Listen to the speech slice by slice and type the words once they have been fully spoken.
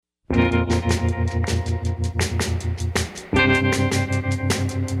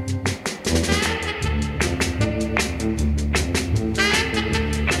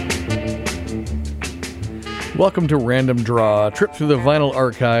Welcome to Random Draw, a trip through the vinyl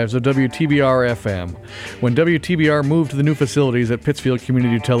archives of WTBR-FM. When WTBR moved to the new facilities at Pittsfield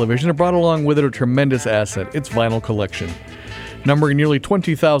Community Television, it brought along with it a tremendous asset, its vinyl collection. Numbering nearly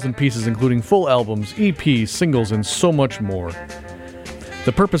 20,000 pieces, including full albums, EPs, singles, and so much more.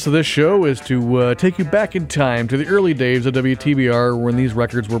 The purpose of this show is to take you back in time to the early days of WTBR when these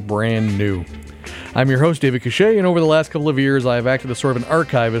records were brand new. I'm your host, David Cachet, and over the last couple of years, I have acted as sort of an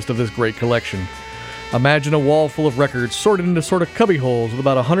archivist of this great collection. Imagine a wall full of records sorted into sort of cubby holes with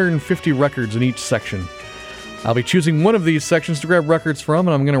about 150 records in each section. I'll be choosing one of these sections to grab records from,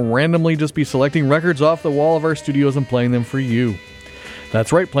 and I'm going to randomly just be selecting records off the wall of our studios and playing them for you.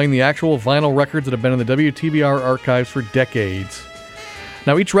 That's right, playing the actual vinyl records that have been in the WTBR archives for decades.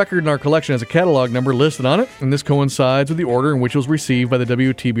 Now, each record in our collection has a catalog number listed on it, and this coincides with the order in which it was received by the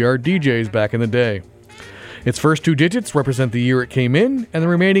WTBR DJs back in the day. Its first two digits represent the year it came in, and the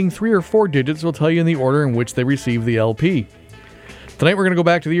remaining 3 or 4 digits will tell you in the order in which they received the LP. Tonight we're going to go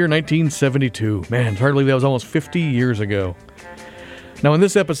back to the year 1972. Man, hard to believe that was almost 50 years ago. Now in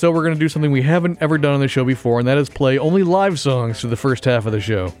this episode we're going to do something we haven't ever done on the show before, and that is play only live songs for the first half of the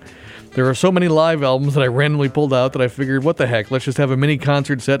show. There are so many live albums that I randomly pulled out that I figured, what the heck, let's just have a mini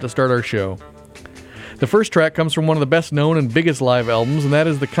concert set to start our show. The first track comes from one of the best known and biggest live albums, and that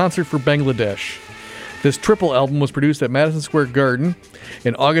is the Concert for Bangladesh. This triple album was produced at Madison Square Garden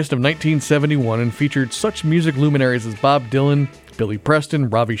in August of 1971 and featured such music luminaries as Bob Dylan, Billy Preston,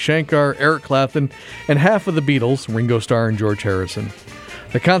 Ravi Shankar, Eric Clapton, and half of the Beatles, Ringo Starr and George Harrison.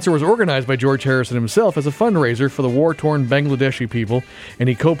 The concert was organized by George Harrison himself as a fundraiser for the war-torn Bangladeshi people, and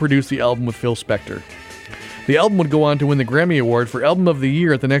he co-produced the album with Phil Spector. The album would go on to win the Grammy Award for Album of the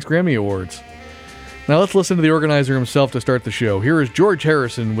Year at the next Grammy Awards. Now let's listen to the organizer himself to start the show. Here is George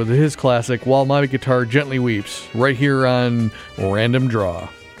Harrison with his classic While My Guitar Gently Weeps, right here on Random Draw.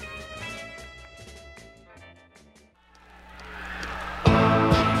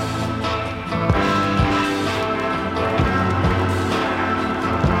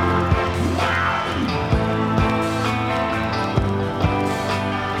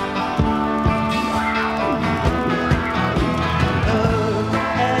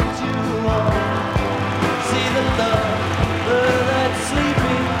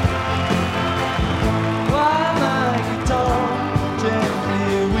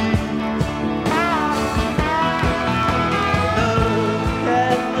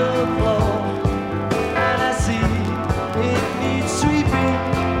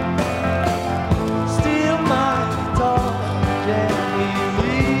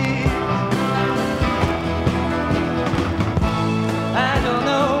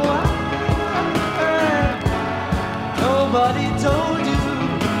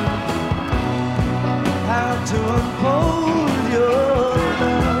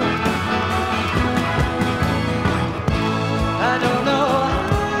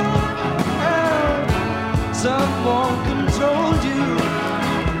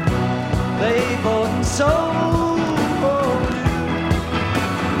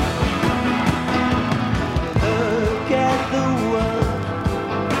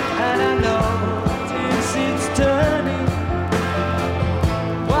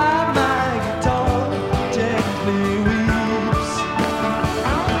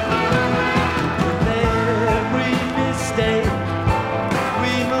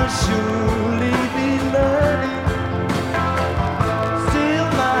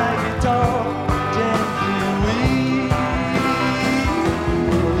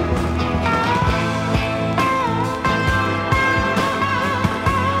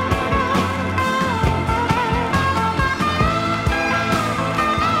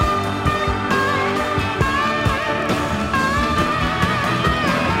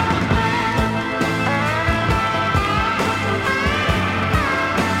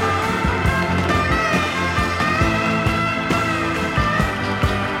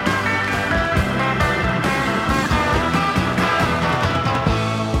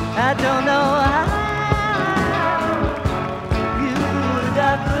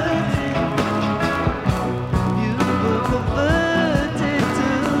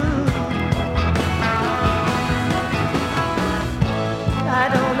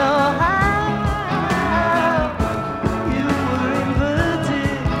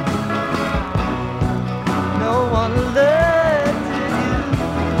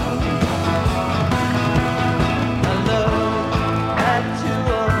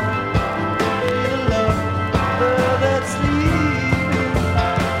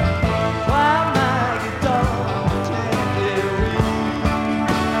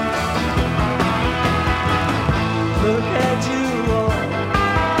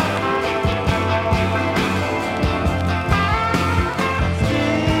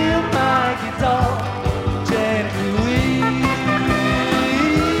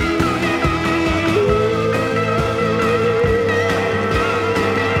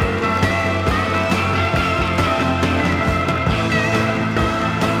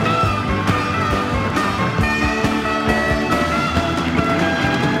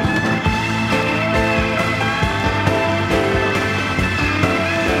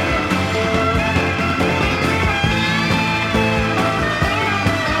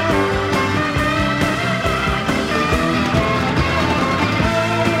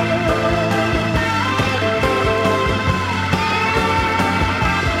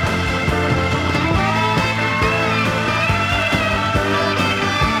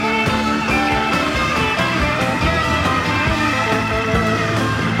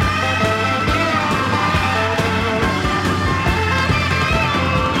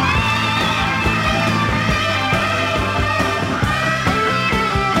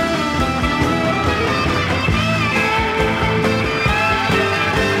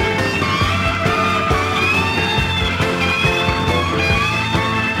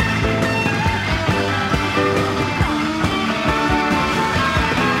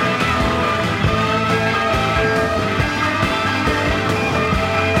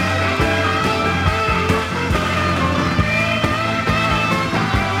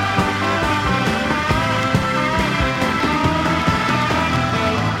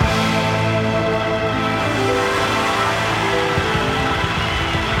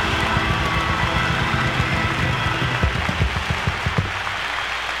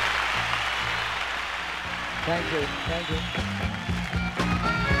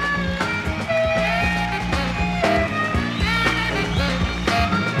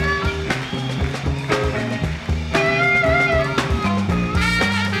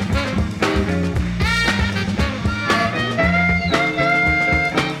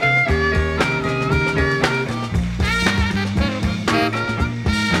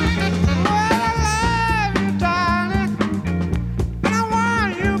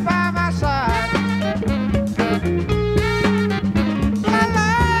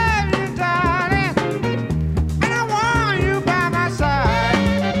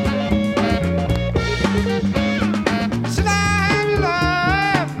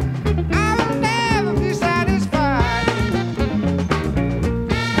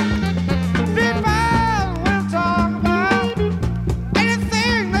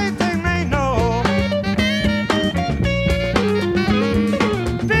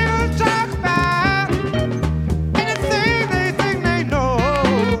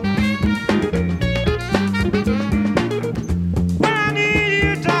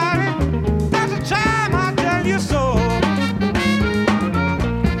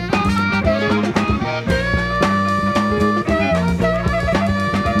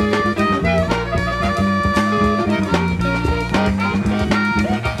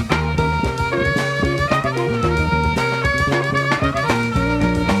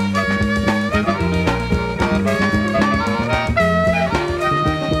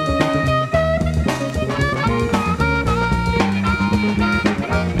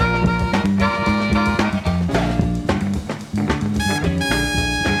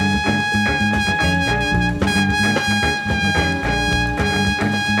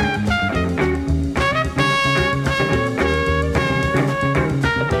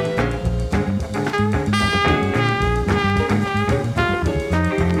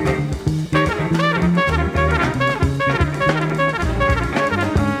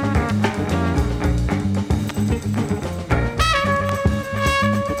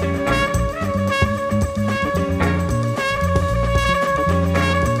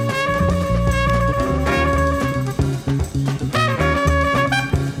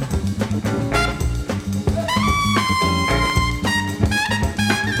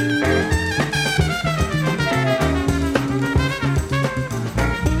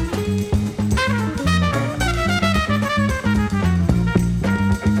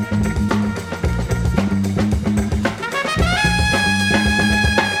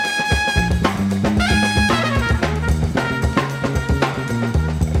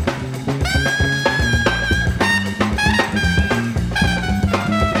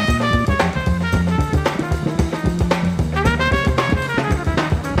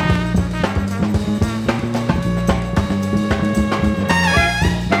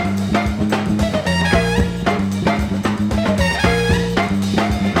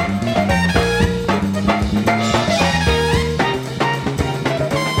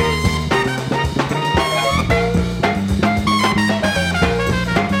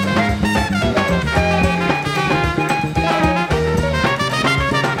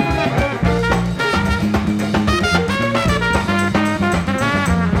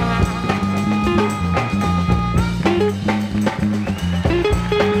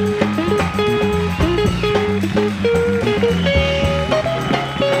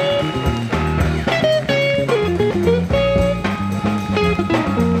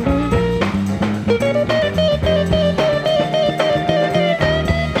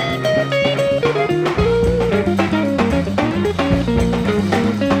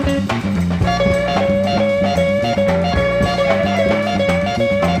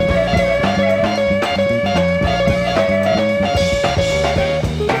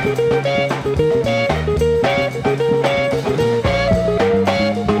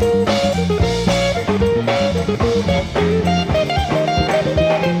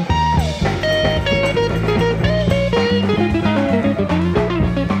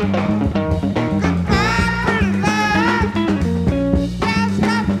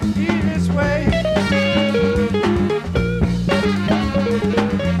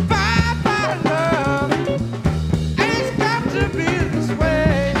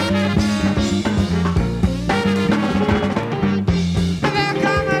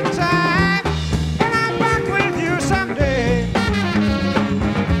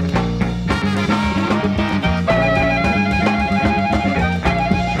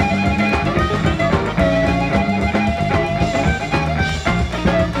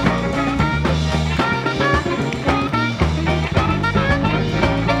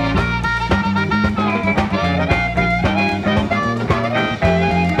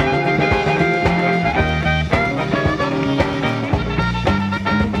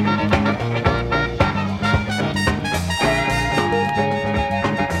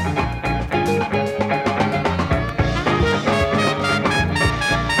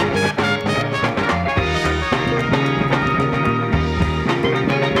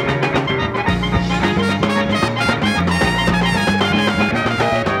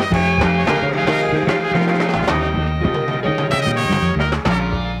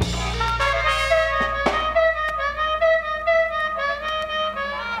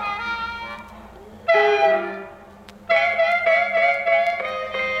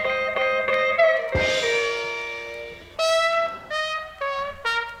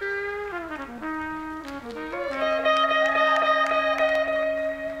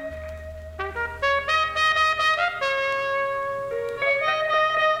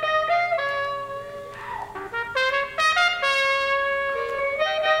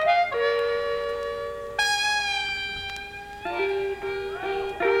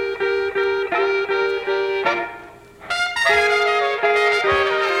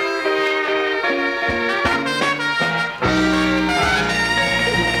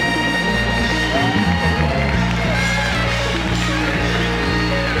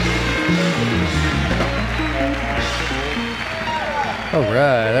 All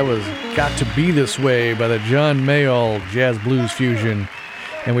right, that was Got to Be This Way by the John Mayall Jazz Blues Fusion.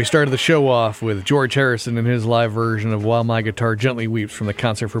 And we started the show off with George Harrison and his live version of While My Guitar Gently Weeps from the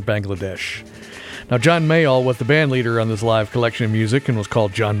Concert for Bangladesh. Now, John Mayall was the band leader on this live collection of music and was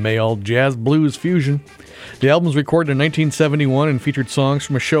called John Mayall Jazz Blues Fusion. The album was recorded in 1971 and featured songs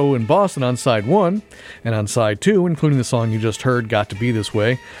from a show in Boston on side 1, and on side 2, including the song you just heard, Got to Be This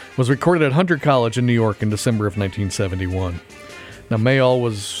Way, was recorded at Hunter College in New York in December of 1971. Now,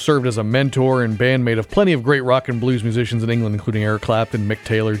 Mayall served as a mentor and bandmate of plenty of great rock and blues musicians in England, including Eric Clapton, Mick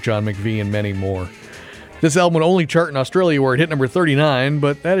Taylor, John McVie, and many more. This album would only chart in Australia, where it hit number 39,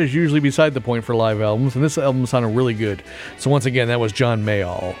 but that is usually beside the point for live albums, and this album sounded really good. So once again, that was John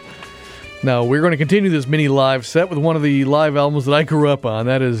Mayall. Now, we're going to continue this mini live set with one of the live albums that I grew up on.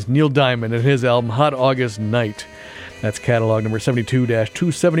 That is Neil Diamond and his album Hot August Night. That's catalog number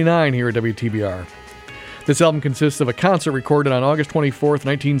 72-279 here at WTBR. This album consists of a concert recorded on August 24th,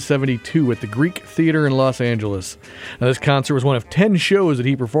 1972 at the Greek Theater in Los Angeles. Now, this concert was one of 10 shows that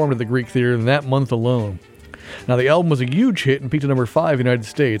he performed at the Greek Theater in that month alone. Now, the album was a huge hit and peaked at number 5 in the United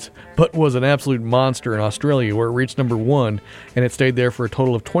States, but was an absolute monster in Australia, where it reached number 1, and it stayed there for a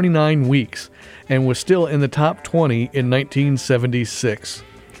total of 29 weeks, and was still in the top 20 in 1976.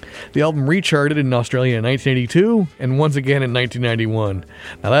 The album recharted in Australia in 1982, and once again in 1991.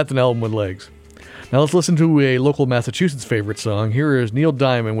 Now, that's an album with legs. Now let's listen to a local Massachusetts favorite song. Here is Neil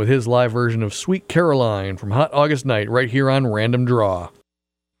Diamond with his live version of Sweet Caroline from Hot August Night right here on Random Draw.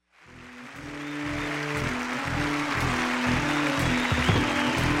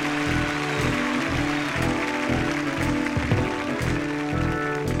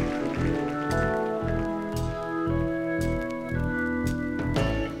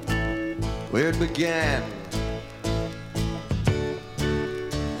 Where it began,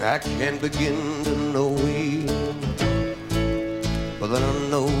 I can't begin to know it, but then I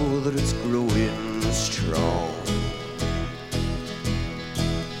know that it's growing strong.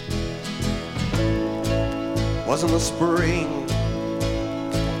 Wasn't the spring,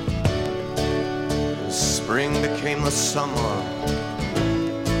 spring became the summer.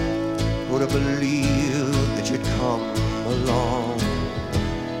 Would have believed that you'd come along.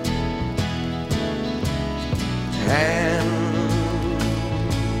 Hand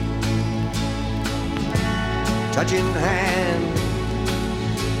touching hand,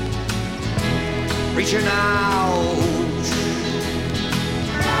 reaching out,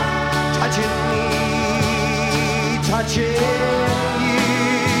 touching me, touching you.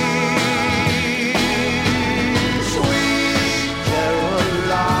 Sweet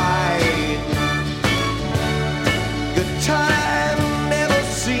Caroline, good time never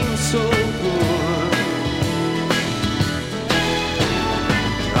seemed so good.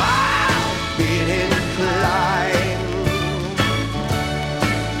 I've been inclined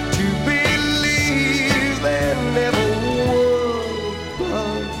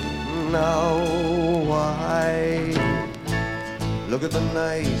look at the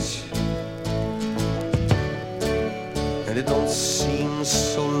night, and it don't seem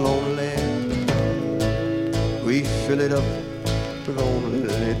so lonely. We fill it up with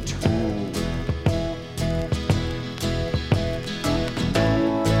only two.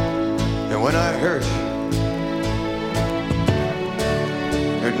 And when I hurt,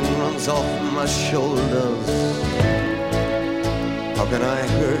 hurting runs off my shoulders. How can I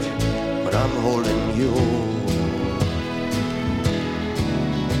hurt when I'm holding you?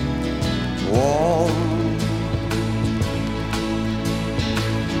 Warm,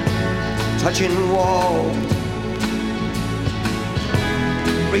 touching warm,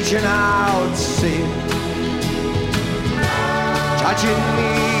 reaching out, see, touching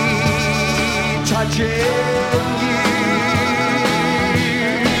me, touching you.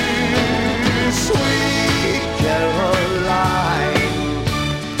 Sweet Caroline,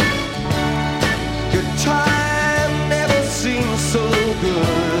 good time never seemed so good.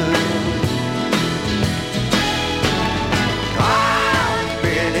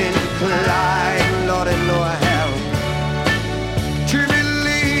 Lord, I know I have to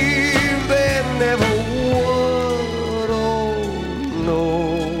believe there never would. Oh, no,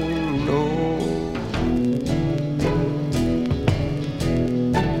 no.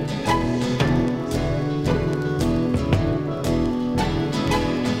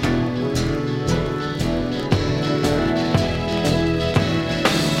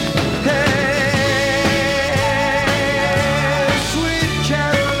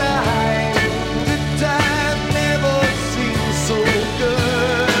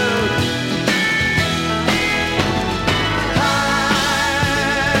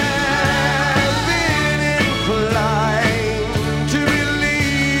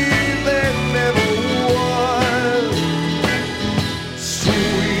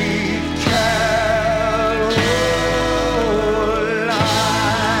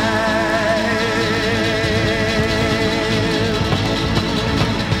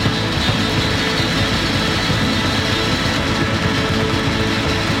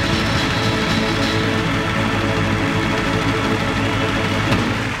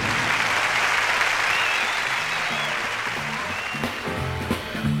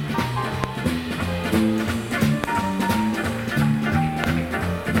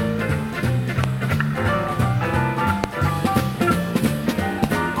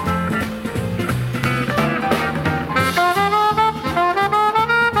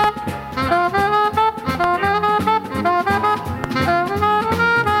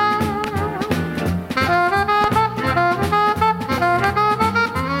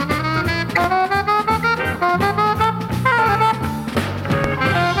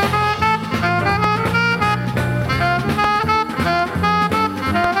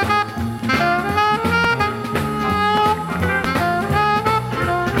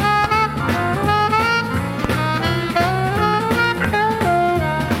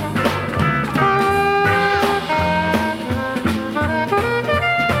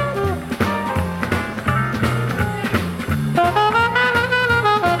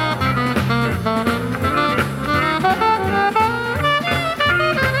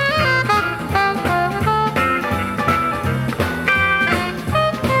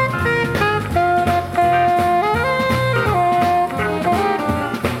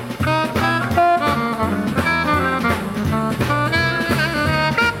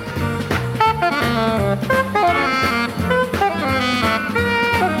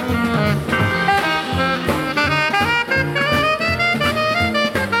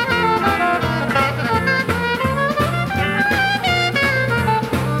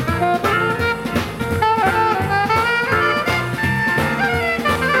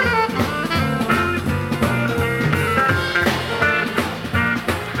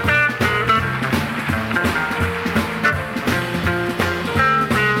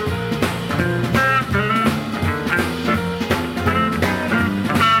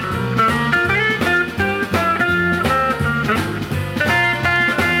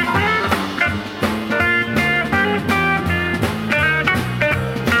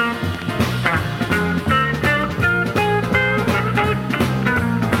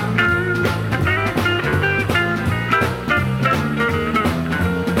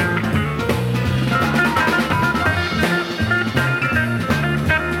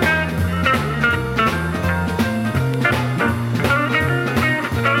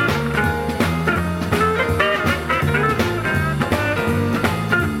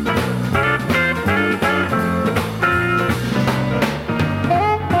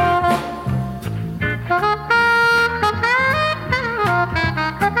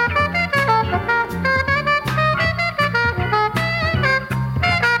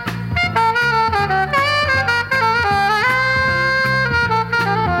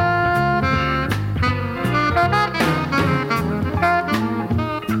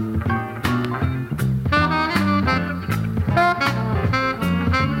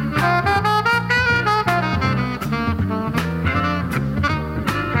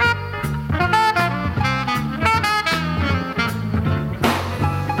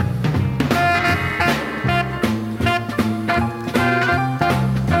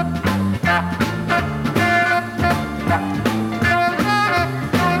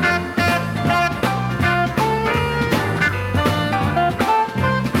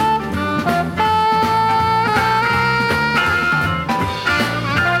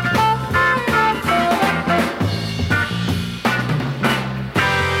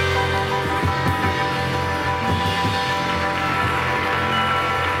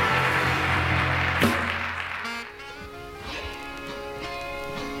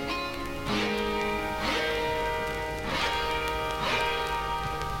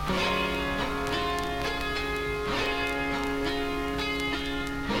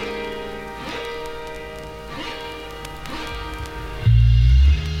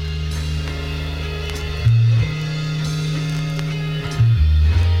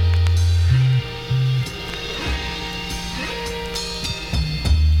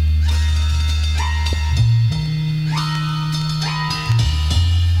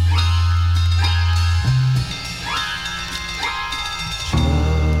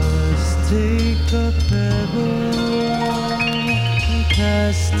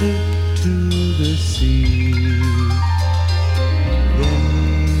 it to the sea.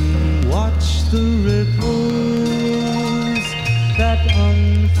 Then watch the ripples that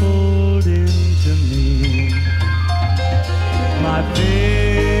unfold into me. My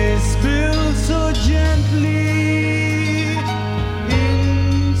face spills so gently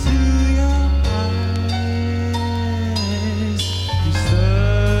into your eyes,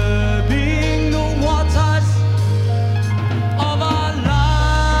 disturbing the waters of our lives.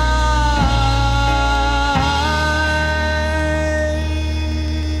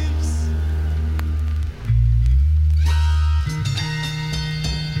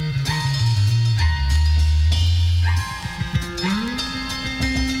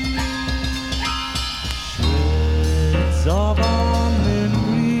 Shreds of our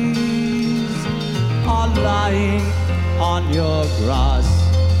memories are lying on your grass.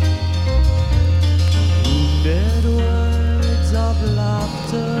 Wounded words of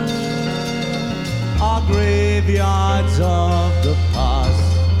laughter are graveyards of the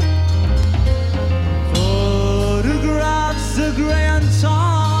past. Photographs of grey and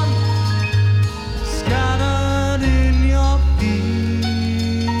torn, scattered in your fields.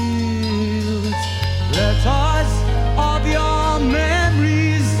 Letters of your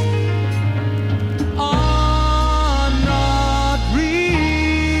memories are not real.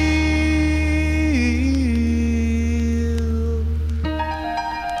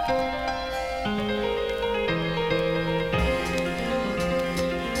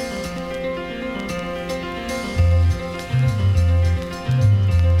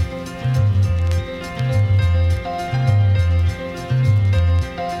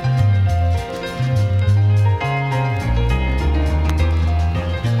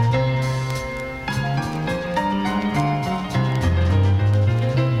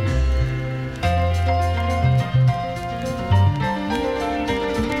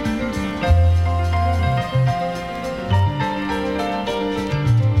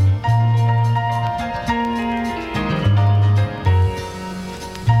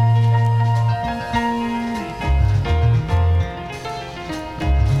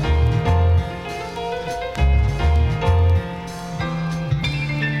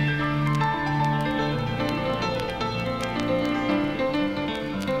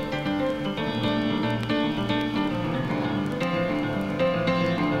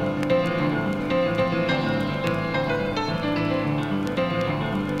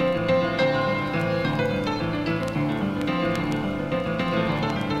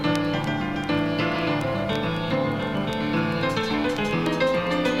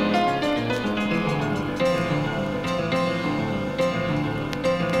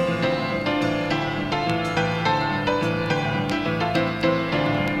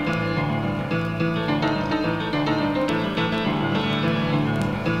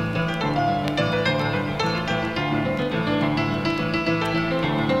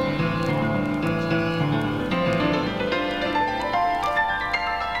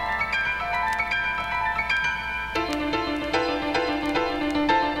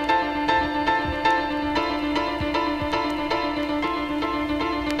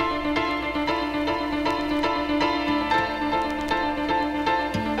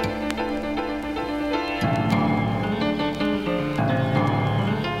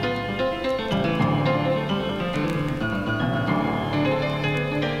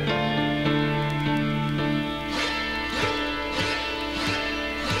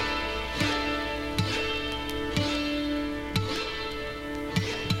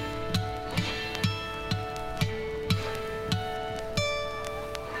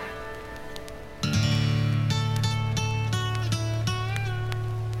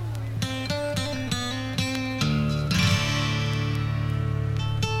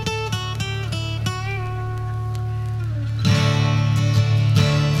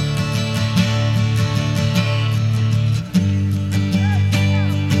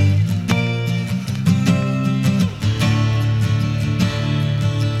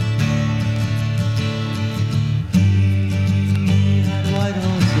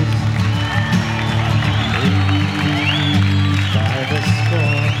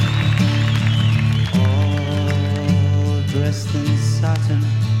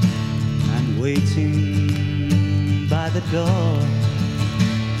 waiting by the door.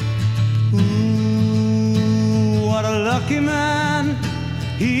 Ooh, what a lucky man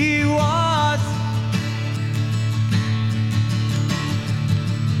he was.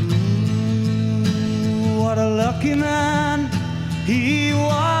 Ooh, what a lucky man he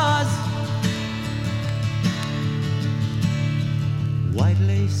was. White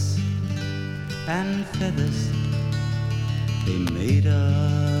lace and feathers They made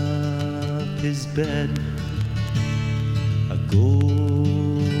up his bed, a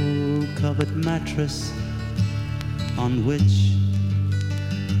gold-covered mattress on which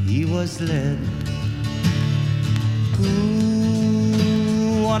he was led.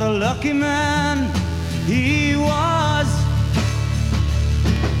 Ooh, what a lucky man he was.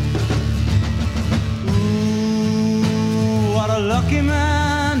 Ooh, what a lucky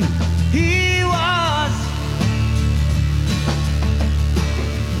man he was.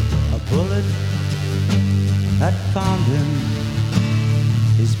 A bullet had found him.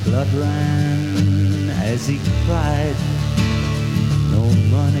 His blood ran as he cried. No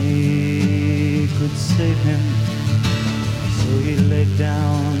money could save him, so he laid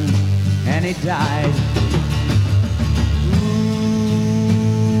down and he died.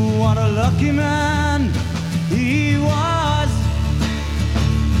 Ooh, what a lucky man he was.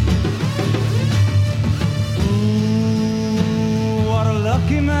 Ooh, what a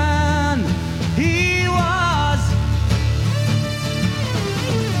lucky man he was.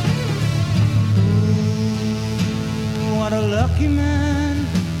 Ooh, what a lucky man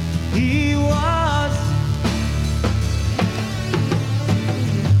he was.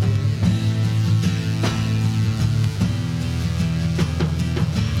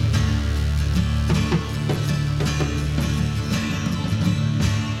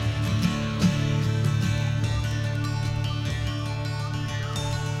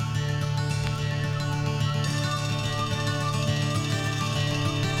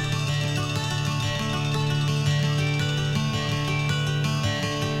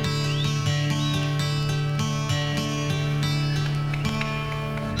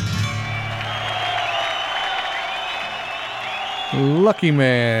 Lucky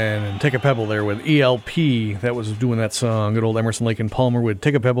Man, and Take a Pebble there with ELP. That was doing that song. Good old Emerson, Lake and Palmer with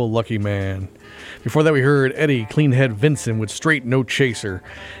Take a Pebble, Lucky Man. Before that, we heard Eddie Cleanhead Vincent with Straight No Chaser.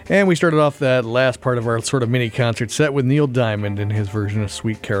 And we started off that last part of our sort of mini concert set with Neil Diamond and his version of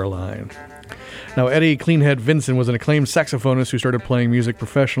Sweet Caroline. Now, Eddie Cleanhead Vincent was an acclaimed saxophonist who started playing music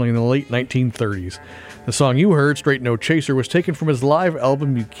professionally in the late 1930s. The song you heard, Straight No Chaser, was taken from his live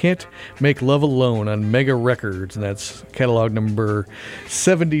album You Can't Make Love Alone on Mega Records, and that's catalog number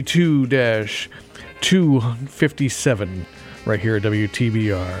 72-257 right here at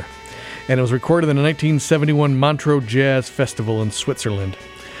WTBR. And it was recorded in the 1971 Montreux Jazz Festival in Switzerland.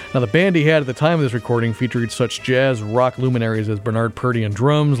 Now, the band he had at the time of this recording featured such jazz rock luminaries as Bernard Purdie on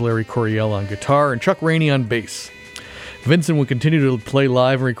drums, Larry Coryell on guitar, and Chuck Rainey on bass. Vincent would continue to play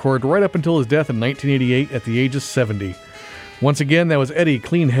live and record right up until his death in 1988 at the age of 70. Once again, that was Eddie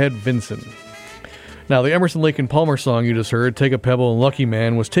Cleanhead Vincent. Now, the Emerson, Lake and Palmer song you just heard, Take a Pebble and Lucky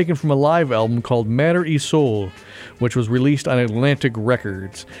Man, was taken from a live album called Matter y Soul, which was released on Atlantic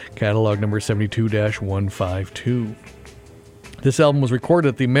Records, catalog number 72-152. This album was recorded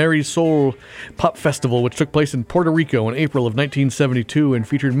at the Mary Soul Pop Festival, which took place in Puerto Rico in April of 1972 and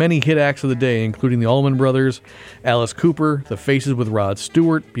featured many hit acts of the day, including the Allman Brothers, Alice Cooper, The Faces with Rod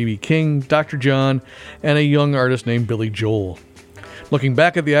Stewart, B.B. King, Dr. John, and a young artist named Billy Joel. Looking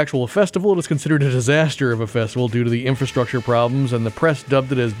back at the actual festival, it is considered a disaster of a festival due to the infrastructure problems, and the press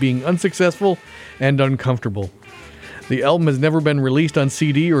dubbed it as being unsuccessful and uncomfortable. The album has never been released on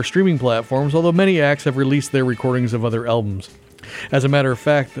CD or streaming platforms, although many acts have released their recordings of other albums. As a matter of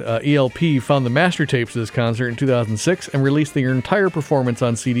fact, ELP found the master tapes of this concert in 2006 and released their entire performance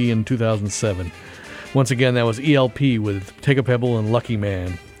on CD in 2007. Once again, that was ELP with Take a Pebble and Lucky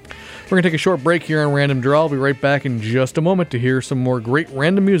Man. We're going to take a short break here on Random Draw. I'll be right back in just a moment to hear some more great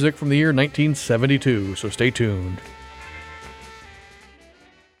random music from the year 1972, so stay tuned.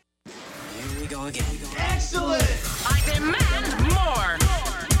 Here we go again. Excellent! I demand more!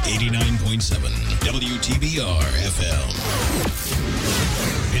 89.7 WTBR FM.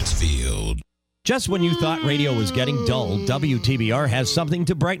 Pittsfield. Just when you thought radio was getting dull, WTBR has something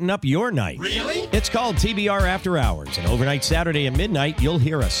to brighten up your night. Really? It's called TBR After Hours, and overnight Saturday at midnight, you'll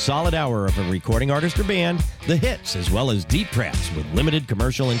hear a solid hour of a recording artist or band, the hits, as well as deep tracks with limited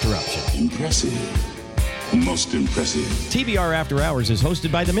commercial interruption. Impressive. Most impressive. TBR After Hours is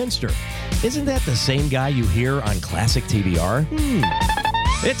hosted by The Minster. Isn't that the same guy you hear on classic TBR?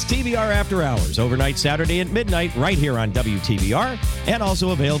 It's TBR After Hours, overnight Saturday at midnight, right here on WTBR, and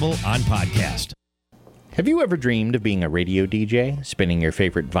also available on podcast. Have you ever dreamed of being a radio DJ, spinning your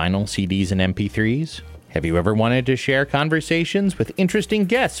favorite vinyl, CDs, and MP3s? Have you ever wanted to share conversations with interesting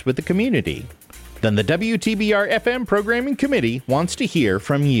guests with the community? Then the WTBR FM Programming Committee wants to hear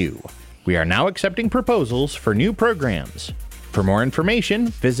from you. We are now accepting proposals for new programs. For more information,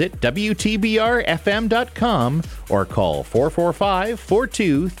 visit WTBRFM.com or call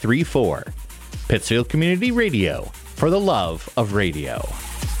 445-4234. Pittsfield Community Radio, for the love of radio.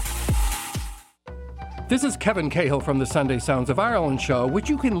 This is Kevin Cahill from the Sunday Sounds of Ireland show,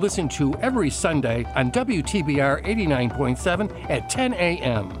 which you can listen to every Sunday on WTBR 89.7 at 10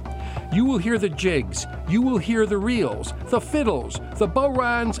 a.m. You will hear the jigs, you will hear the reels, the fiddles, the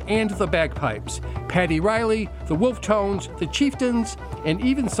bodhráns, and the bagpipes, Paddy Riley, the Wolf Tones, the Chieftains, and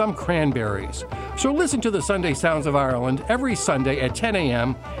even some cranberries. So listen to the Sunday Sounds of Ireland every Sunday at 10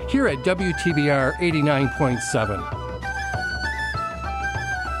 a.m. here at WTBR 89.7.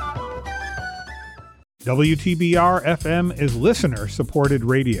 WTBR FM is listener-supported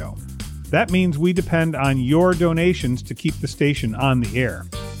radio. That means we depend on your donations to keep the station on the air.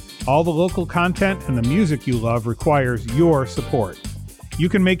 All the local content and the music you love requires your support. You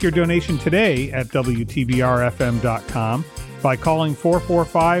can make your donation today at WTBRFM.com by calling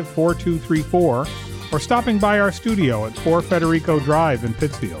 445-4234 or stopping by our studio at 4 Federico Drive in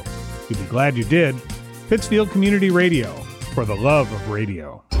Pittsfield. You'll be glad you did. Pittsfield Community Radio, for the love of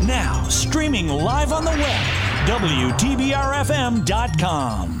radio. Now, streaming live on the web,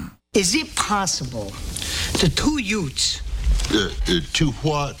 WTBRFM.com. Is it possible the two Utes... Two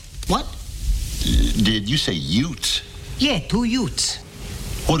what? What? Did you say Utes? Yeah, two Utes.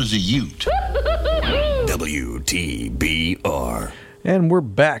 What is a Ute? WTBR. And we're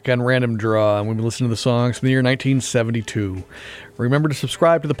back on Random Draw, and we've been listening to the songs from the year 1972. Remember to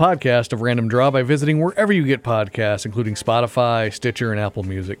subscribe to the podcast of Random Draw by visiting wherever you get podcasts, including Spotify, Stitcher, and Apple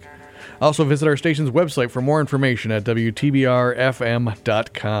Music. Also visit our station's website for more information at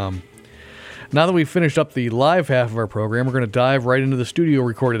WTBRFM.com. Now that we've finished up the live half of our program, we're going to dive right into the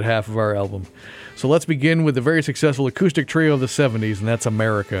studio-recorded half of our album. So let's begin with the very successful acoustic trio of the 70s, and that's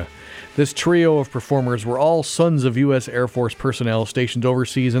America. This trio of performers were all sons of U.S. Air Force personnel stationed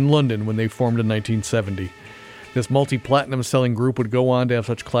overseas in London when they formed in 1970. This multi-platinum selling group would go on to have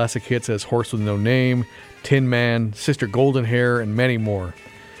such classic hits as Horse with No Name, Tin Man, Sister Golden Hair, and many more.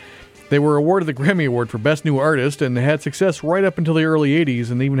 They were awarded the Grammy Award for Best New Artist and had success right up until the early 80s,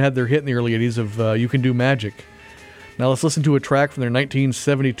 and even had their hit in the early 80s of You Can Do Magic. Now let's listen to a track from their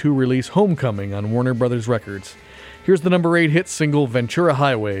 1972 release Homecoming on Warner Brothers Records. Here's the number 8 hit single Ventura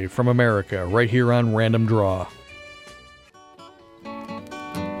Highway from America, right here on Random Draw.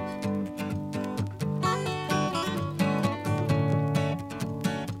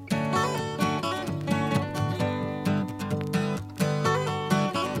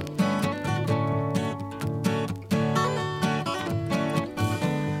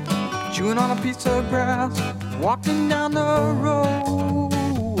 Chewing on a piece of grass, walking down the road.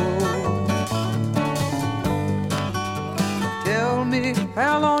 Tell me,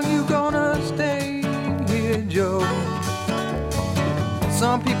 how long you gonna stay here, Joe?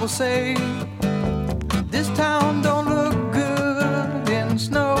 Some people say this town don't look good in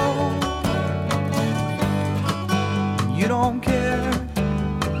snow. You don't care,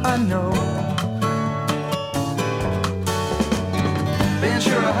 I know.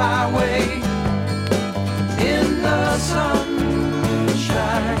 Ventura Highway in the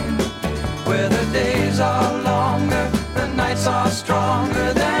sunshine, where the days are longer, the nights are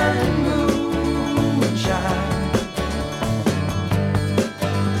stronger than moonshine.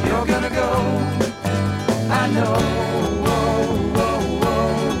 You're gonna go, I know.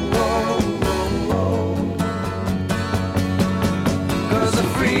 Cause the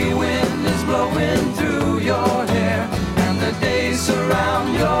free wind is blowing through your hair, the days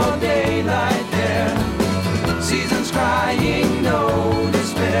surround your daylight there. Seasons crying, no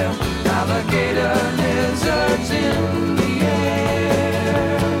despair. Alligator lizards in the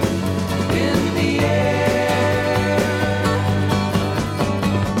air, in the air.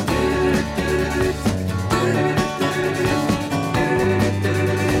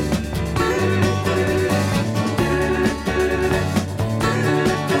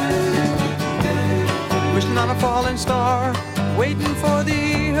 Wishing on a falling star, waiting for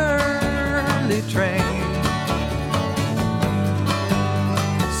the early train.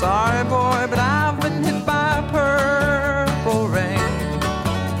 Sorry boy, but I've been hit by purple rain.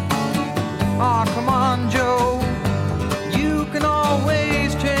 Oh, come on, Joe, you can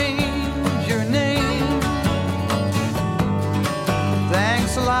always change your name.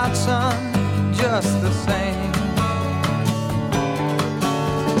 Thanks a lot, son, just the same.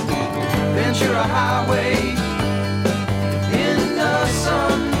 Ventura Highway in the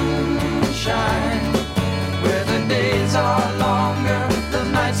sunshine, where the days are longer, the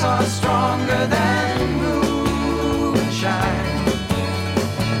nights are stronger than moonshine.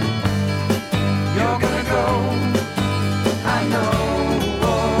 You're gonna go, I know.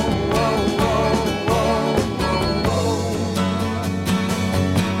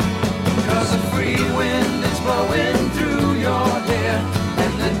 Cause the free wind is blowing through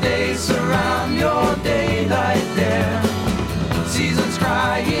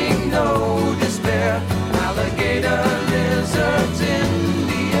crying, no despair. Alligator lizards in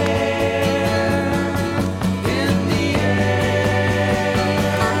the air, in the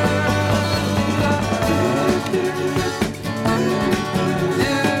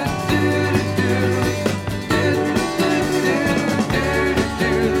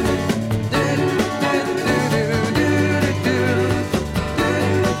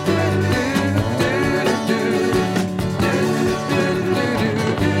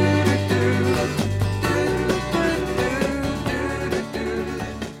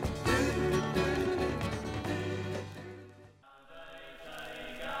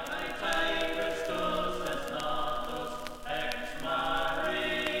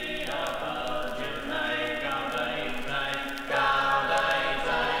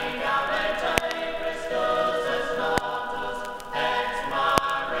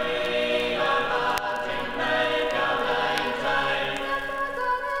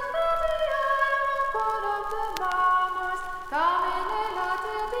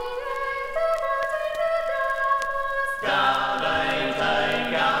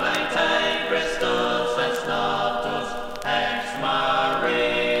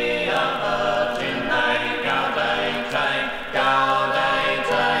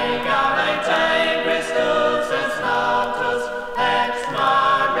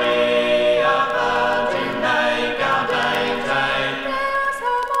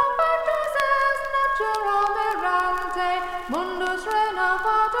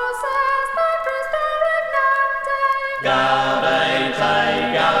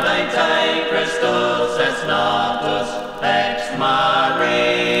Gaudete, Christus es natus, ex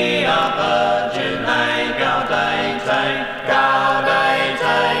Maria Virgine, gaudete,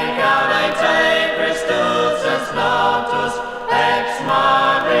 gaudete, gaudete, Christus es natus, ex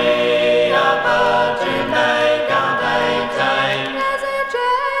Maria Virgine, gaudete.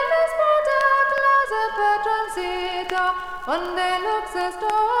 Celis potaclas et petrum sita, onde luxus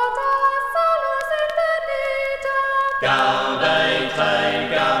totus salus infinita. Gaudete,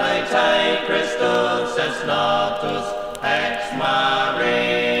 gaudete, Christus es natus, ex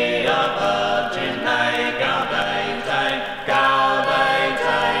Maria Virgine, gaudete,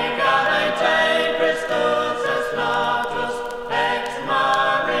 gaudete, gaudete, Christus es natus, ex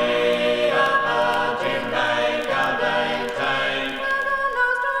Maria Virgine, gaudete.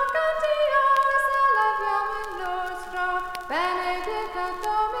 Nostrum cantios salutiam in nostro, benedictum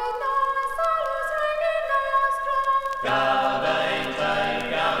Dominus salus regni nostrum. Gaudete,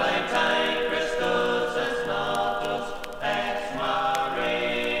 gaudete, Christus es natus, ex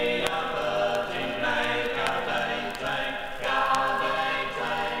Maria Virgine, gaudete,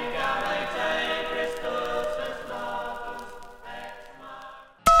 gaudete, gaudete, Christus es natus, ex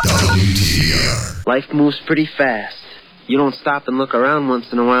WTBR. Life moves pretty fast. You don't stop and look around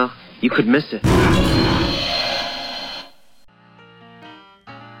once in a while, you could miss it.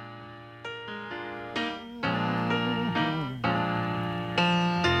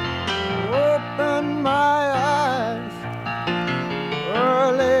 Opened my eyes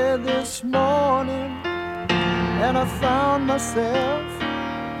early this morning, and I found myself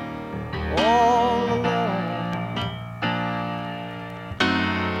all alone.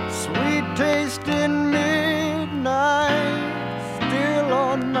 Sweet taste in midnight still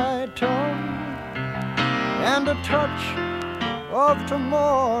on my tongue, and a touch of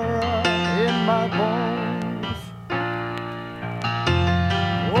tomorrow in my bones.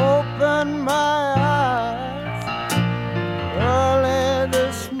 Open my eyes early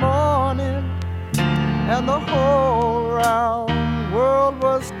this morning, and the whole round world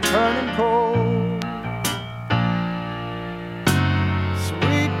was turning cold.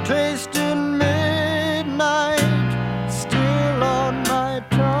 Sweet taste in midnight still on my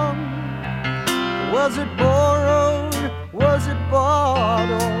tongue. Was it borrowed? Was it bought?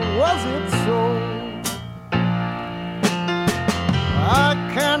 Or was it sold? I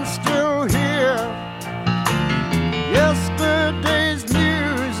can still hear yesterday's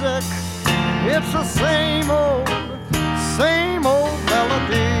music. It's the same old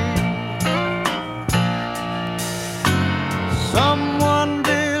melody. Someone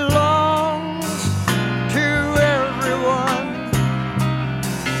belongs to everyone,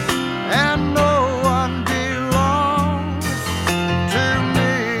 and no one belongs to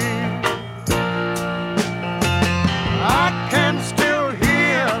me. I can still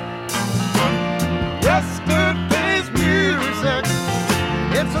hear yesterday's music.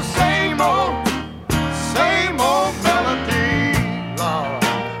 It's the same old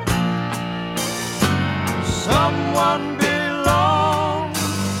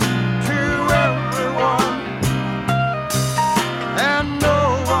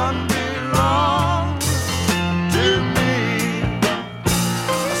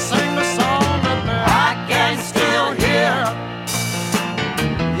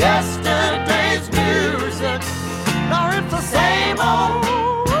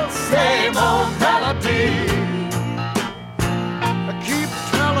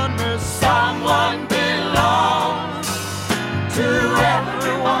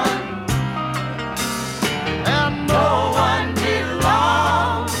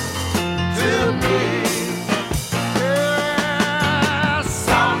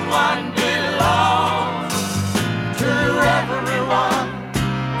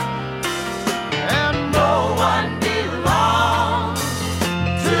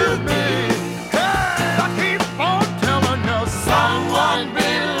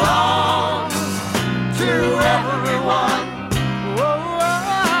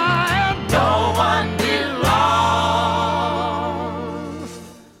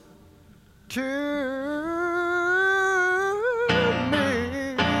to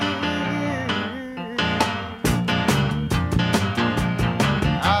me.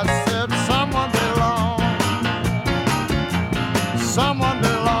 I said someone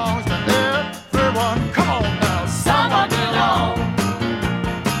belongs to everyone. Come on now. Someone belongs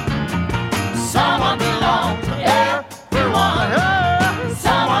to everyone. Hey.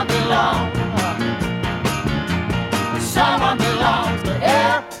 Someone belongs to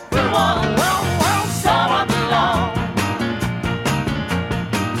everyone. Well, someone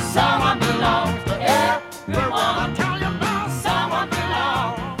belongs to everyone. I tell you now, someone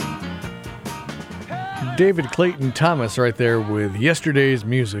belongs. David Clayton Thomas right there with Yesterday's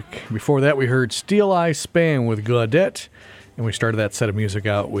Music. Before that, we heard Steel Eye Span with Gaudette. And we started that set of music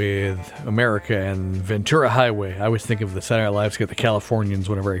out with America and Ventura Highway. I always think of the Saturday Night Live skit, the Californians,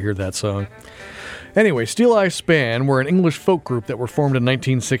 whenever I hear that song. Anyway, Steel Eye Span were an English folk group that were formed in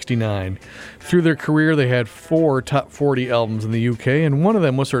 1969. Through their career, they had 4 top 40 albums in the UK, and one of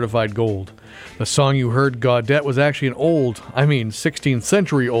them was certified gold. The song you heard, Gaudette, was actually an 16th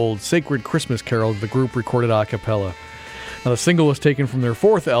century old sacred Christmas carol the group recorded a cappella. Now, the single was taken from their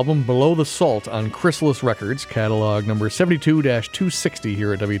 4th album, Below the Salt, on Chrysalis Records, catalog number 72-260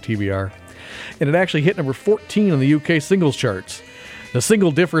 here at WTBR. And it actually hit number 14 on the UK singles charts. The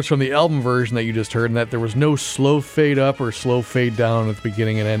single differs from the album version that you just heard in that there was no slow fade up or slow fade down at the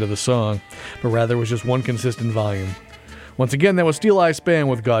beginning and end of the song, but rather was just one consistent volume. Once again, that was Steel Eye Span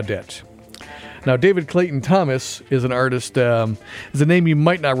with Gaudette. Now, David Clayton Thomas is an artist, is a name you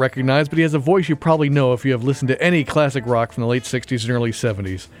might not recognize, but he has a voice you probably know if you have listened to any classic rock from the late 60s and early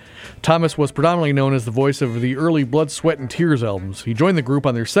 70s. Thomas was predominantly known as the voice of the early Blood, Sweat, and Tears albums. He joined the group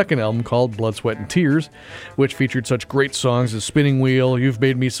on their second album called Blood, Sweat, and Tears, which featured such great songs as Spinning Wheel, You've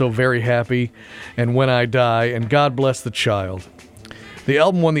Made Me So Very Happy, and When I Die, and God Bless the Child. The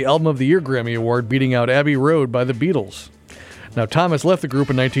album won the Album of the Year Grammy Award, beating out Abbey Road by the Beatles. Now, Thomas left the group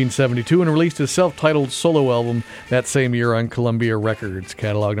in 1972 and released his self-titled solo album that same year on Columbia Records,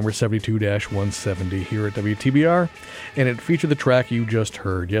 catalog number 72-170 here at WTBR, and it featured the track you just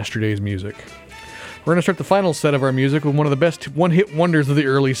heard, Yesterday's Music. We're going to start the final set of our music with one of the best one-hit wonders of the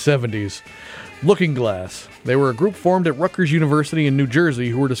early 70s, Looking Glass. They were a group formed at Rutgers University in New Jersey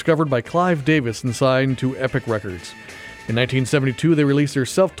who were discovered by Clive Davis and signed to Epic Records. In 1972, they released their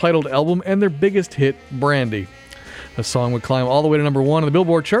self-titled album and their biggest hit, Brandy. The song would climb all the way to number 1 on the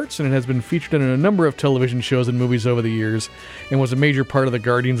Billboard charts, and it has been featured in a number of television shows and movies over the years, and was a major part of the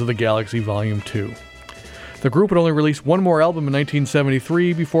Guardians of the Galaxy Volume 2. The group would only release one more album in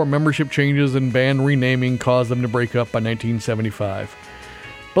 1973 before membership changes and band renaming caused them to break up by 1975.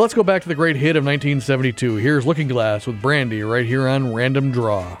 But let's go back to the great hit of 1972. Here's Looking Glass with Brandy right here on Random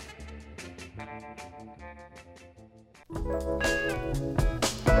Draw.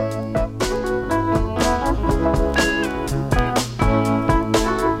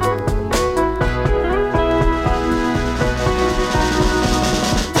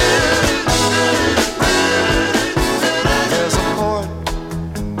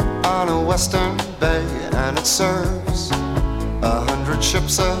 Western Bay, and it serves 100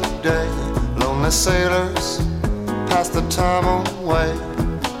 ships a day. Lonely sailors pass the time away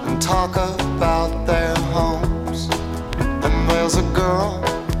and talk about their homes. And there's a girl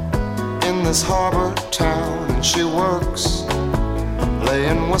in this harbor town, and she works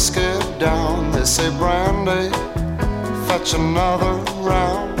laying whiskey down. They say, Brandy, fetch another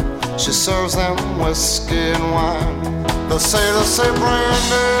round. She serves them whiskey and wine. The sailors say,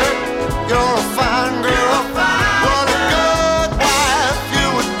 Brandy, you're a fine girl. What a good wife you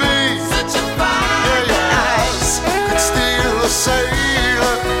would be. Such a fine girl. Your eyes could steal a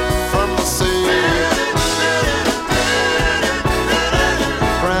sailor from the sea.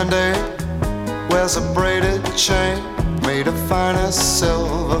 Brandy wears a braided chain made of finest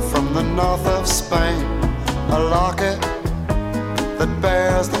silver from the north of Spain. A locket that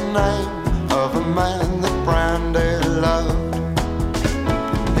bears the name of a man that Brandy loved.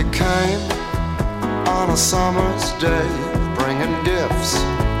 He came on a summer's day, bringing gifts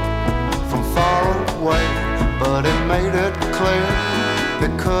from far away, but he made it clear he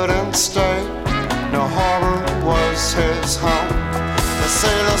couldn't stay. No harbor was his home. The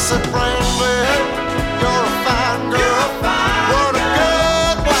sailor said, Brandy, you're a fine girl. What a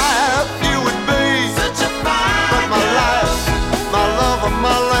good wife you would be. Such a fine but my life, my love, and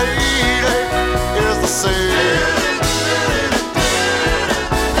my lady is the sea.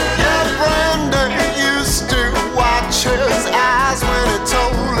 His eyes when he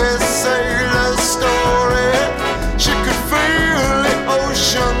told his sailor story. She could feel the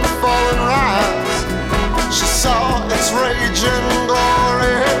ocean fall and rise. She saw its raging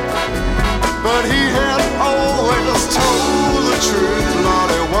glory.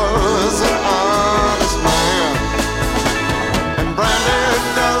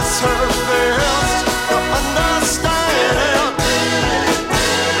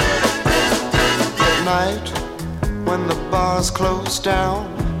 night when the bars close down,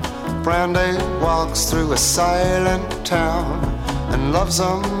 Brandy walks through a silent town and loves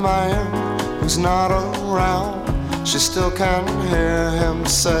a man who's not around. She still can hear him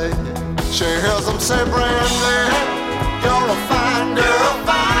say, she hears him say, Brandy, you're a fine girl,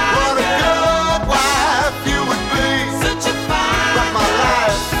 what a good wife you would be. Such a fine but my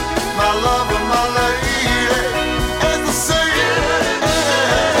life, my love and my lady is the sea.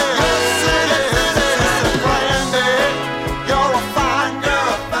 Brandy, you're a fine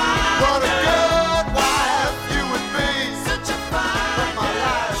girl, what a good wife you would be. Such a fine but my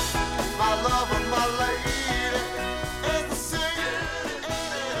life, my love and my lady is the sea.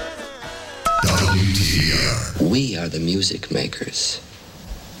 We are the music makers,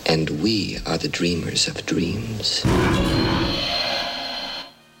 and we are the dreamers of dreams.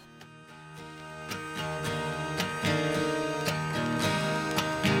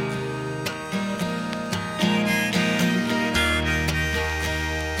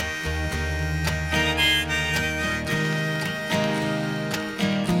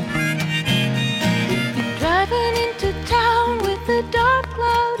 Driving into town with a dark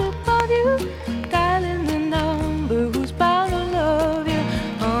cloud above you, dialing the number who's bound to love you.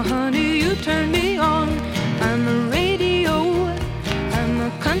 Oh, honey, you turn me on. I'm a radio, I'm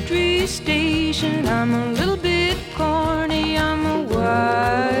a country station. I'm a little bit corny, I'm a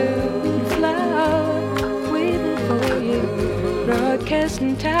wildflower waiting for you.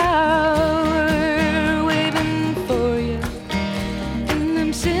 Broadcasting tower waving for you. And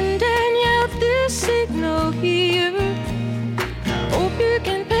I'm sending out this signal here. I hope you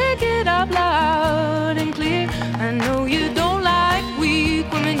can pick it up loud and clear. I know you don't like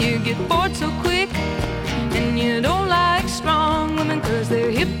weak women, you get bored so quick. And you don't like strong women, cause they're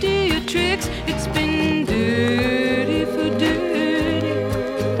hip to your tricks. It's been dirty for dirty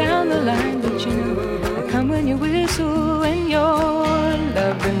down the line, but you know I come when you whistle and you're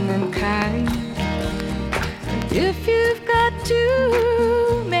loving and kind. If you've got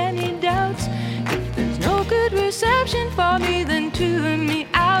too many doubts, if there's no good reception for me, then tune me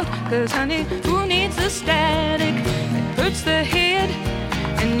out. Cause honey, who needs the static? It hurts the head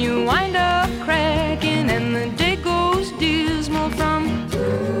and you wind up cracking, and the day goes dismal from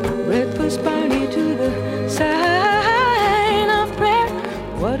breakfast party to the sign of prayer.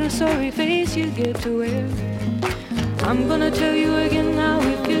 What a sorry face you get to wear. I'm gonna tell you again now,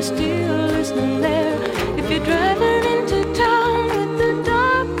 if you're still listening there. If you're driving into town with the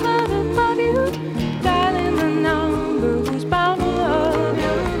dark cloud above you, dialing the number who's bound to love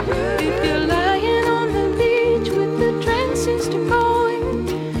you. If you're lying on the beach with the transistor going,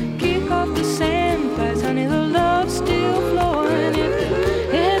 kick off the sand flies, honey, the love's still flowing. If the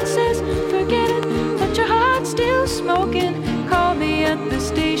head says forget it, but your heart's still smoking, call me at the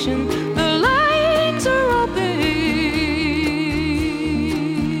station, the lines are open.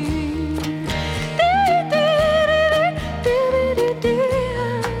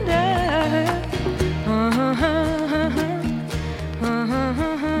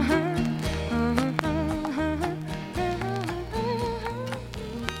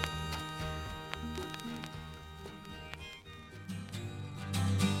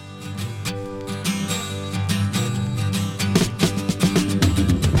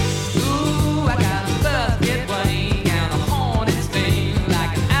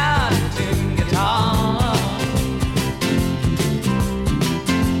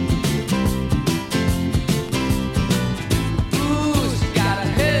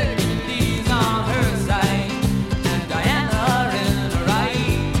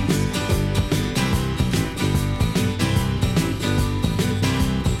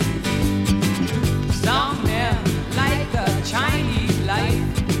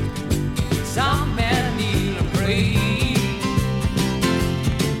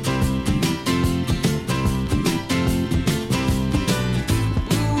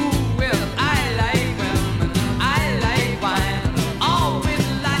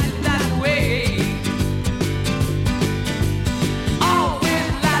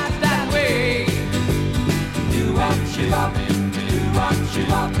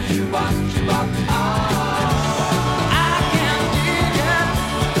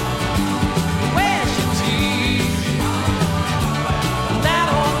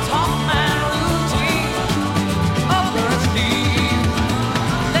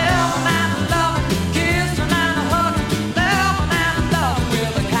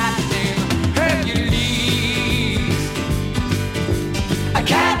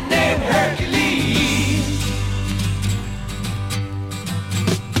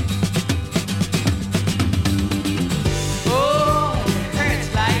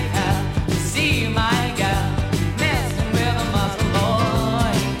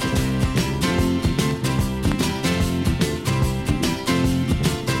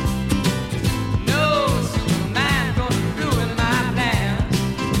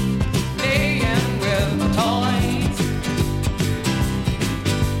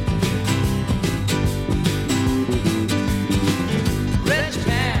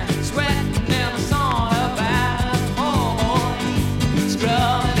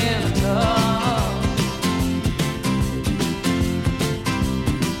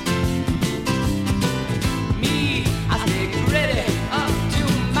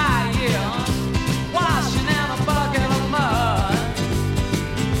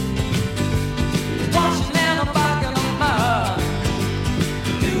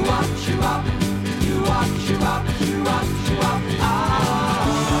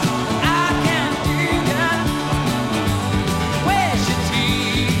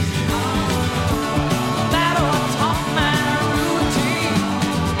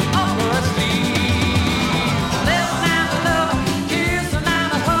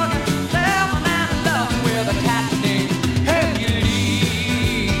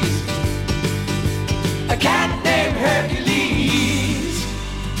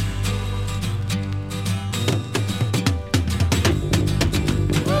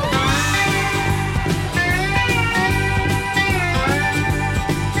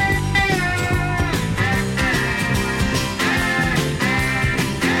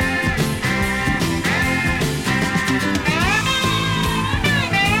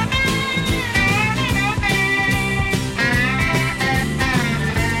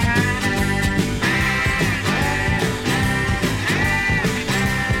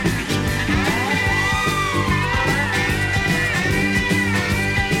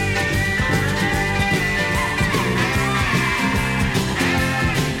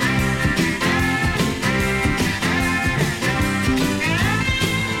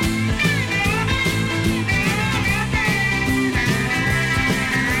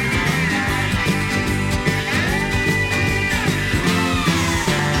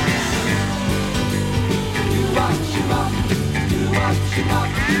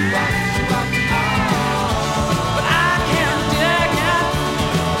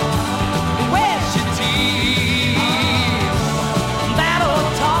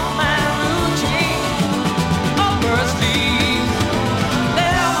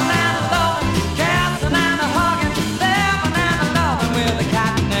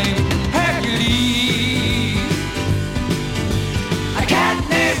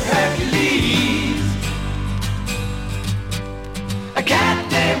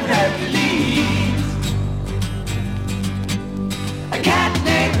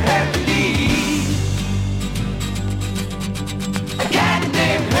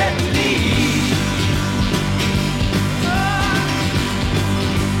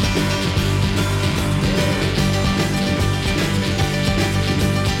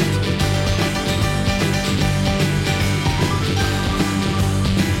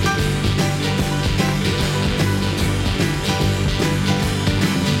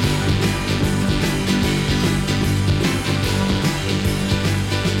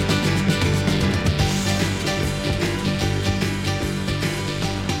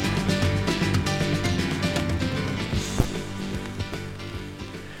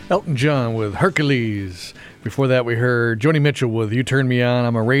 Elton John with Hercules. Before that, we heard Joni Mitchell with You Turn Me On,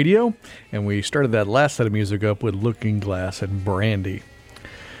 I'm a Radio. And we started that last set of music up with Looking Glass and Brandy.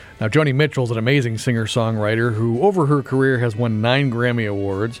 Now, Joni Mitchell's an amazing singer-songwriter who, over her career, has won 9 Grammy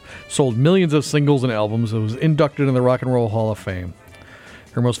Awards, sold millions of singles and albums, and was inducted in the Rock and Roll Hall of Fame.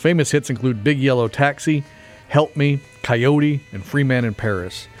 Her most famous hits include Big Yellow Taxi, Help Me, Coyote, and Free Man in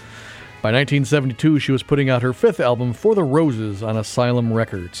Paris. By 1972, she was putting out her 5th album, For the Roses, on Asylum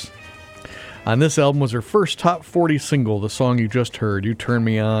Records. On this album was her first top 40 single, the song you just heard, You Turn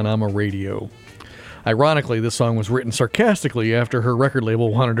Me On, I'm a Radio. Ironically, this song was written sarcastically after her record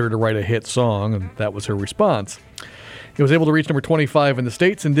label wanted her to write a hit song, and that was her response. It was able to reach number 25 in the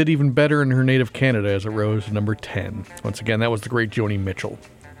States and did even better in her native Canada as it rose to number 10. Once again, that was the great Joni Mitchell.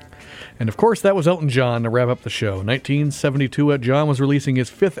 And of course, that was Elton John to wrap up the show. 1972, John was releasing his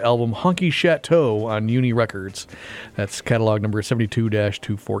 5th album, Honky Chateau, on Uni Records. That's catalog number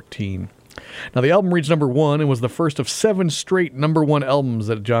 72-214. Now, the album reached number 1 and was the first of 7 straight number 1 albums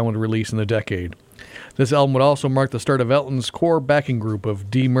that John would release in the decade. This album would also mark the start of Elton's core backing group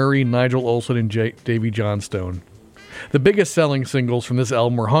of Dee Murray, Nigel Olsson, and Davy Johnstone. The biggest selling singles from this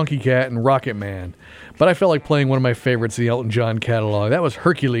album were Honky Cat and Rocket Man, but I felt like playing one of my favorites in the Elton John catalog. That was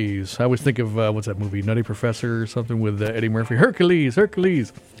Hercules. I always think of, what's that movie, Nutty Professor or something with Eddie Murphy? Hercules,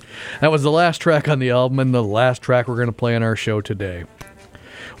 Hercules. That was the last track on the album and the last track we're going to play on our show today.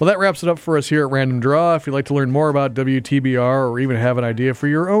 Well, that wraps it up for us here at Random Draw. If you'd like to learn more about WTBR or even have an idea for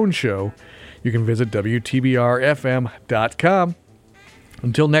your own show, you can visit WTBRFM.com.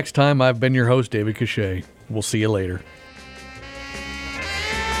 Until next time, I've been your host, David Cachet. We'll see you later.